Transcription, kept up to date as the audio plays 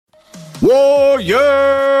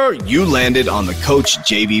Warrior! You landed on the Coach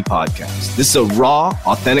JV podcast. This is a raw,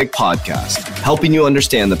 authentic podcast helping you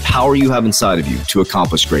understand the power you have inside of you to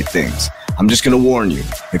accomplish great things. I'm just going to warn you,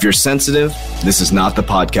 if you're sensitive, this is not the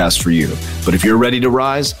podcast for you. But if you're ready to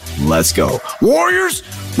rise, let's go. Warriors,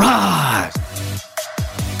 rise!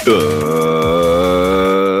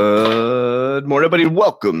 Good morning, everybody.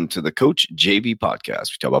 Welcome to the Coach JV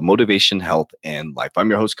podcast. We talk about motivation, health, and life. I'm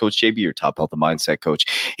your host, Coach JV, your top health and mindset coach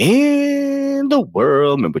in the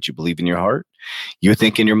world. Remember, what you believe in your heart, you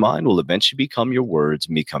think in your mind will eventually become your words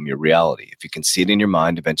and become your reality. If you can see it in your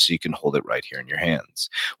mind, eventually you can hold it right here in your hands.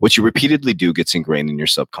 What you repeatedly do gets ingrained in your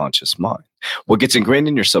subconscious mind. What gets ingrained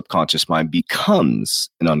in your subconscious mind becomes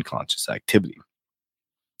an unconscious activity.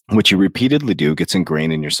 What you repeatedly do gets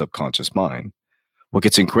ingrained in your subconscious mind. What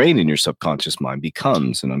gets ingrained in your subconscious mind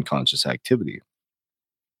becomes an unconscious activity.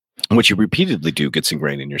 What you repeatedly do gets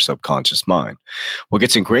ingrained in your subconscious mind. What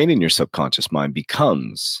gets ingrained in your subconscious mind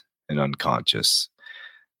becomes an unconscious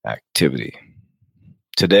activity.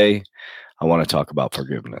 Today, I want to talk about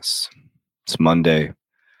forgiveness. It's Monday.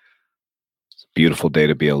 It's a beautiful day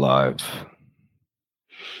to be alive.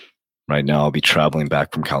 Right now, I'll be traveling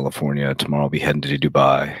back from California. Tomorrow, I'll be heading to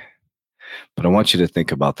Dubai. But I want you to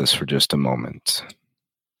think about this for just a moment.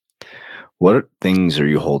 What things are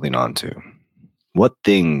you holding on to? What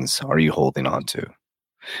things are you holding on to?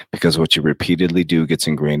 Because what you repeatedly do gets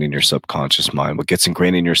ingrained in your subconscious mind. What gets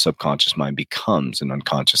ingrained in your subconscious mind becomes an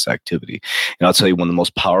unconscious activity. And I'll tell you, one of the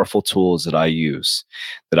most powerful tools that I've used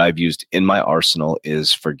in my arsenal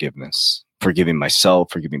is forgiveness. Forgiving myself,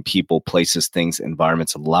 forgiving people, places, things,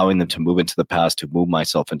 environments, allowing them to move into the past, to move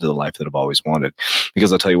myself into the life that I've always wanted.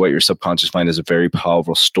 Because I'll tell you what, your subconscious mind is a very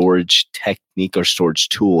powerful storage technique or storage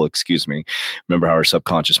tool, Remember how our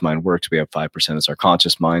subconscious mind works. We have 5% as our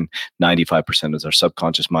conscious mind, 95% is our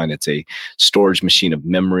subconscious mind. It's a storage machine of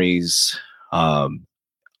memories,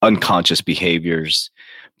 unconscious behaviors,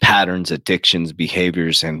 patterns, addictions,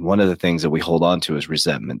 behaviors. And one of the things that we hold on to is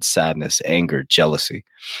resentment, sadness, anger, jealousy.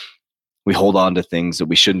 We hold on to things that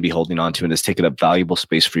we shouldn't be holding on to, and it's taking up valuable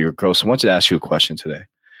space for your growth. So I want you to ask you a question today.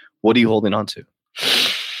 What are you holding on to?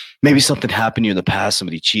 Maybe something happened to you in the past.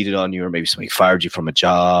 Somebody cheated on you, or maybe somebody fired you from a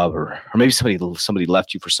job, or maybe somebody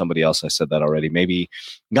left you for somebody else. I said that already. Maybe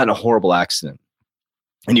you got in a horrible accident,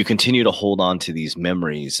 and you continue to hold on to these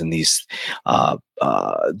memories and these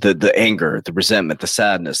the anger, the resentment, the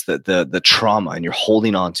sadness, the trauma, and you're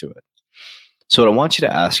holding on to it. So what I want you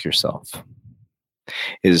to ask yourself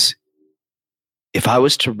is, if I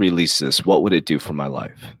was to release this, what would it do for my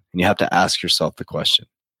life? And you have to ask yourself the question.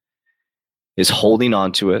 Is holding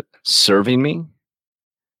on to it serving me?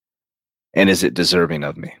 And is it deserving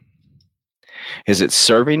of me? Is it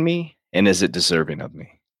serving me? And is it deserving of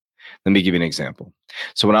me? Let me give you an example.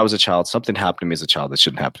 So when I was a child, something happened to me as a child that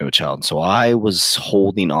shouldn't happen to a child. And so I was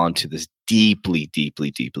holding on to this deeply,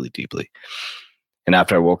 deeply, deeply, deeply. And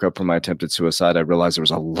after I woke up from my attempted suicide, I realized there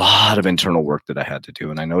was a lot of internal work that I had to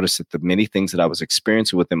do. And I noticed that the many things that I was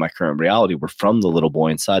experiencing within my current reality were from the little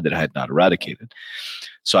boy inside that I had not eradicated.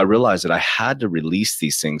 So I realized that I had to release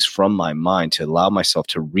these things from my mind to allow myself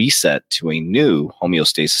to reset to a new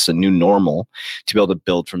homeostasis, a new normal, to be able to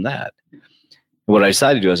build from that. And what I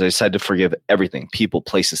decided to do is I decided to forgive everything, people,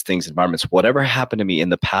 places, things, environments, whatever happened to me in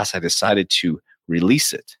the past, I decided to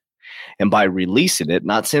release it. And by releasing it,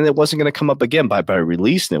 not saying that it wasn't going to come up again, by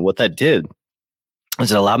releasing it, what that did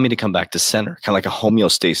is it allowed me to come back to center, kind of like a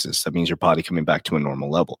homeostasis. That means your body coming back to a normal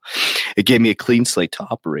level. It gave me a clean slate to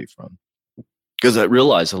operate from, because I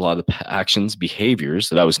realized a lot of the actions, behaviors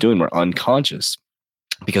that I was doing were unconscious.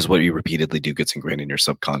 Because what you repeatedly do gets ingrained in your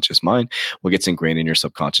subconscious mind. What gets ingrained in your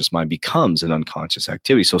subconscious mind becomes an unconscious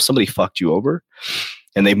activity. So if somebody fucked you over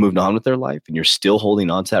and they moved on with their life and you're still holding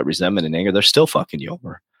on to that resentment and anger, they're still fucking you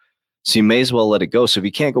over. So you may as well let it go. So if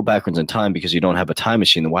you can't go backwards in time because you don't have a time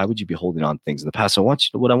machine, then why would you be holding on to things in the past? So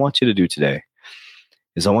what I want you to do today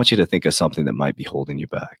is I want you to think of something that might be holding you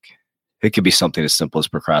back. It could be something as simple as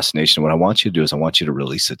procrastination. What I want you to do is I want you to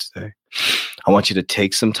release it today. I want you to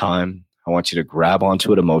take some time. I want you to grab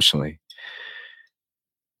onto it emotionally.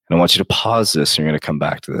 And I want you to pause this, and you're going to come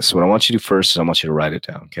back to this. So what I want you to do first is I want you to write it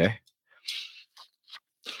down, okay?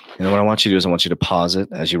 And then what I want you to do is I want you to pause it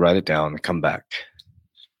as you write it down and come back.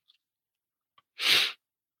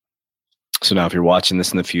 So now if you're watching this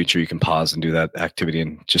in the future, you can pause and do that activity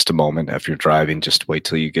in just a moment. If you're driving, just wait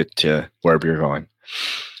till you get to wherever you're going.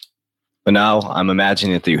 But now I'm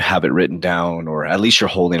imagining that you have it written down, or at least you're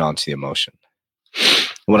holding on to the emotion.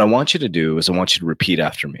 What I want you to do is I want you to repeat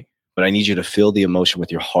after me, but I need you to feel the emotion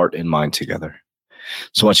with your heart and mind together.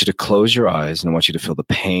 So I want you to close your eyes, and I want you to feel the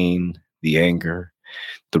pain, the anger,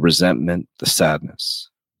 the resentment, the sadness.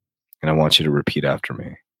 And I want you to repeat after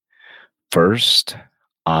me. First,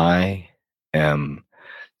 I am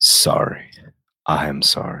sorry. I am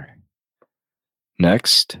sorry.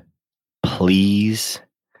 Next, please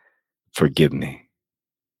forgive me.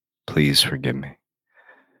 Please forgive me.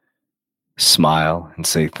 Smile and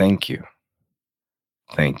say thank you.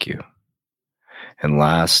 Thank you. And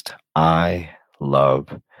last, I love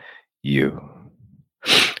you.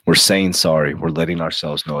 We're saying sorry. We're letting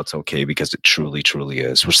ourselves know it's okay because it truly, truly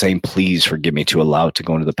is. We're saying, please forgive me, to allow it to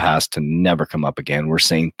go into the past, to never come up again. We're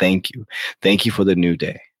saying thank you. Thank you for the new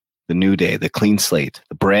day. The new day, the clean slate,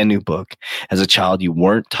 the brand new book. As a child, you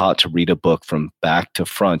weren't taught to read a book from back to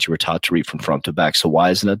front. You were taught to read from front to back. So why,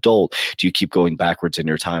 as an adult, do you keep going backwards in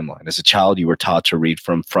your timeline? As a child, you were taught to read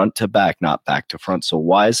from front to back, not back to front. So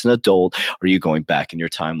why, as an adult, are you going back in your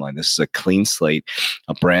timeline? This is a clean slate,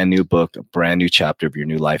 a brand new book, a brand new chapter of your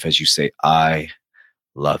new life as you say, I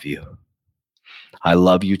love you. I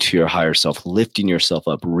love you to your higher self, lifting yourself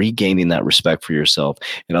up, regaining that respect for yourself,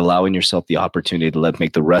 and allowing yourself the opportunity to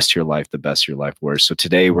make the rest of your life the best your life was. So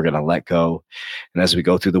today we're going to let go. And as we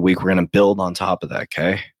go through the week, we're going to build on top of that,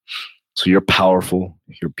 okay? So you're powerful,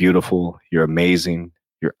 you're beautiful, you're amazing,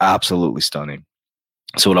 you're absolutely stunning.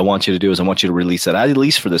 So what I want you to do is I want you to release that, at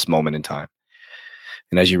least for this moment in time.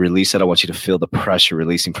 And as you release it, I want you to feel the pressure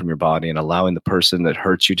releasing from your body and allowing the person that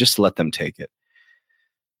hurts you, just to let them take it.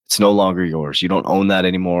 It's no longer yours. You don't own that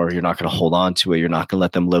anymore. You're not going to hold on to it. You're not going to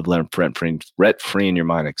let them live rent-free in your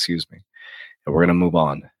mind, And we're going to move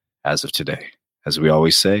on as of today. As we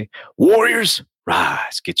always say, warriors,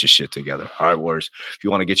 rise, get your shit together. All right, warriors. If you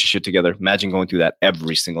want to get your shit together, imagine going through that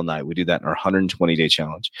every single night. We do that in our 120-day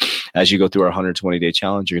challenge. As you go through our 120-day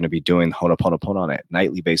challenge, you're going to be doing Ho'oponopono on a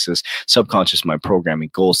nightly basis, subconscious mind programming,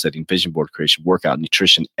 goal setting, vision board creation, workout,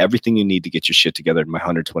 nutrition, everything you need to get your shit together in my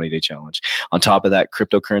 120-day challenge. On top of that,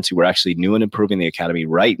 cryptocurrency, we're actually new and improving the academy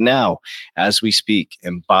right now as we speak.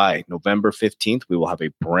 And by November 15th, we will have a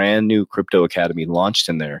brand new crypto academy launched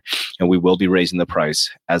in there, and we will be raising the price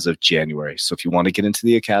as of January. So if you want to get into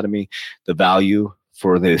the academy, the value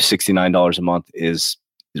for the $69 a month is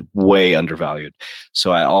way undervalued.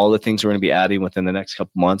 So all the things we're going to be adding within the next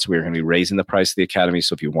couple months, we're going to be raising the price of the academy.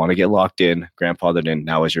 So if you want to get locked in, grandfathered in,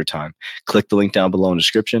 now is your time. Click the link down below in the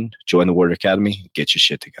description, join the Warrior Academy, get your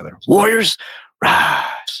shit together. Warriors,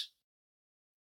 rise.